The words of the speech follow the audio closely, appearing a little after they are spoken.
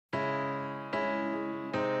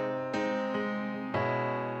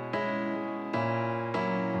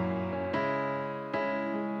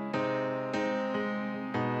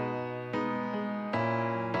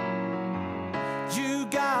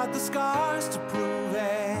got the scars to prove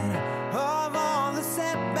it. Of all the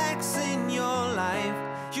setbacks in your life,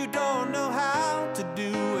 you don't know how to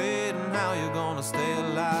do it and how you're gonna stay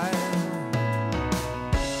alive.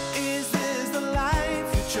 Is this the life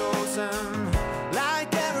you've chosen?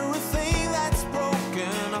 Like everything that's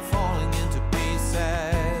broken are falling into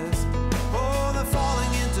pieces. Oh, they're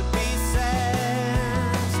falling into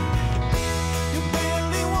pieces. You're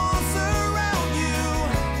building walls around you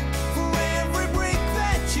for every brick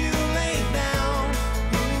that you lay down.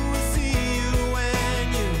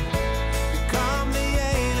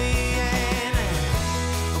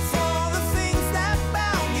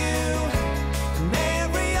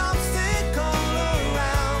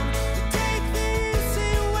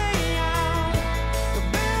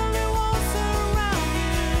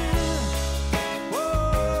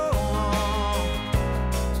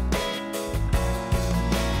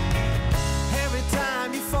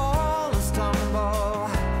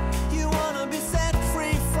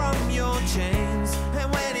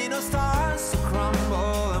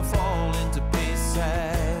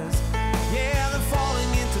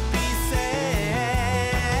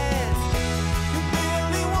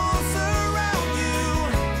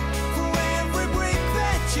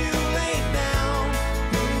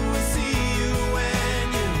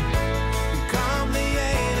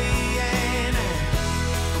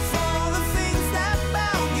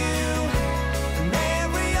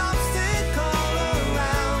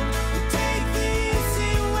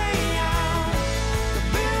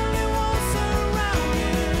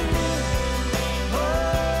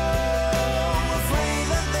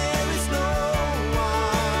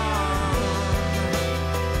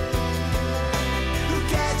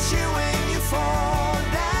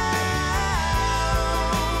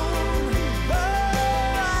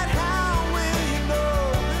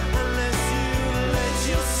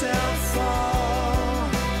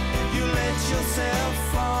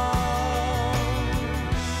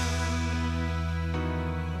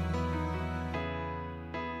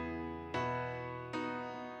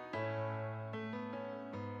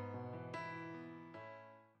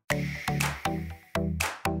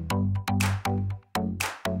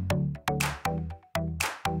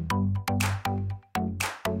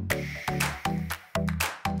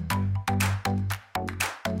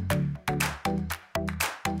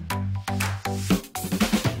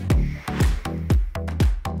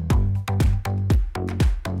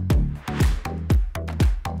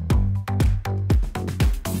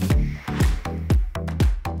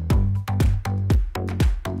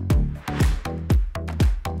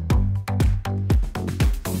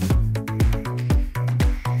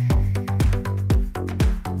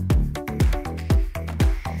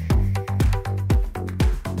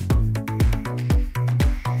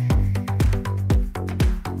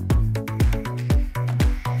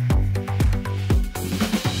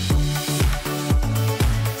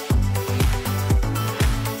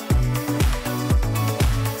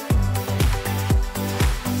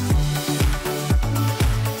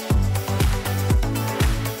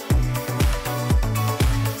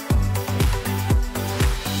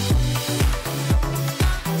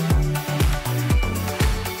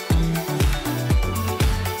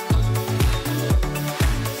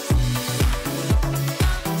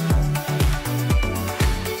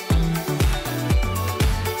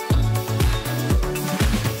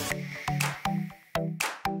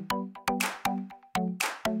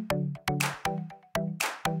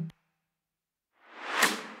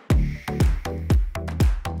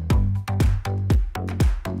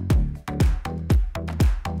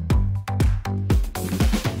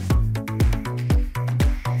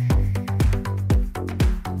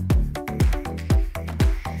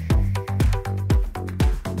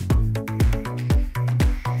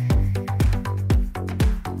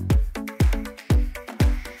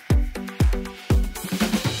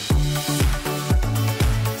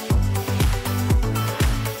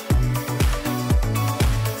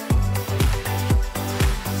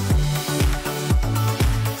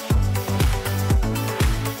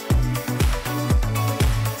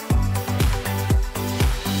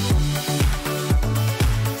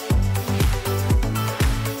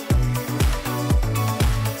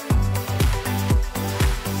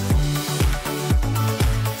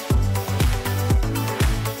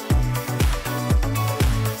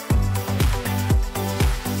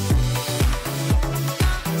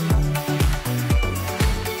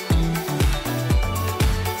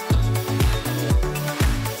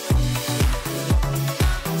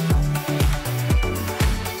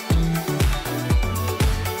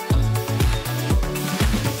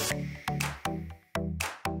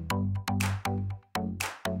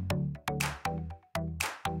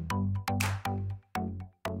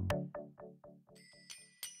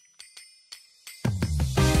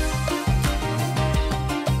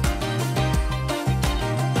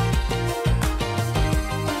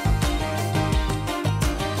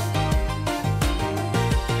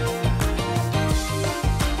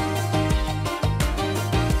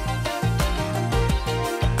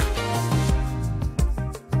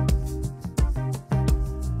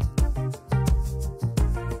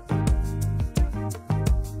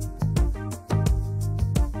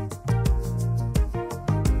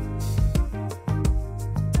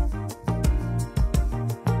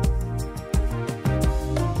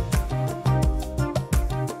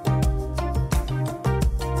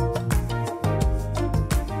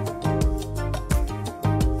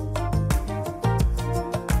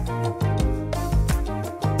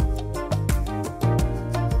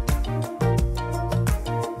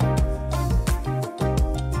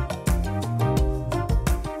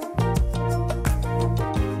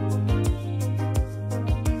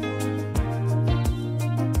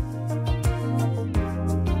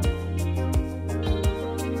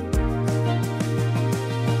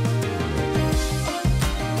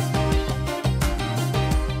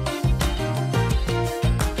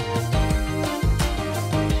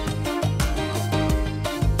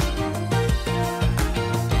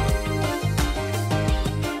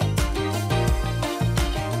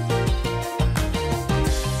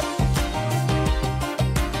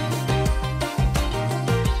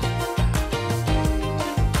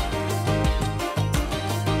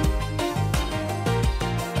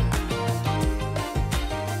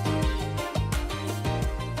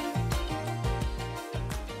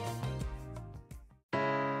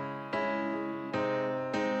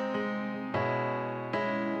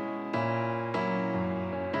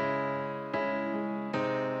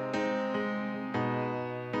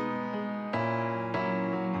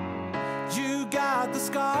 got the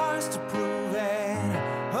scars to prove it.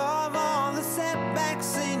 Of all the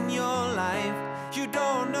setbacks in your life, you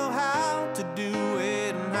don't know how to do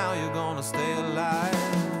it and how you're gonna stay alive.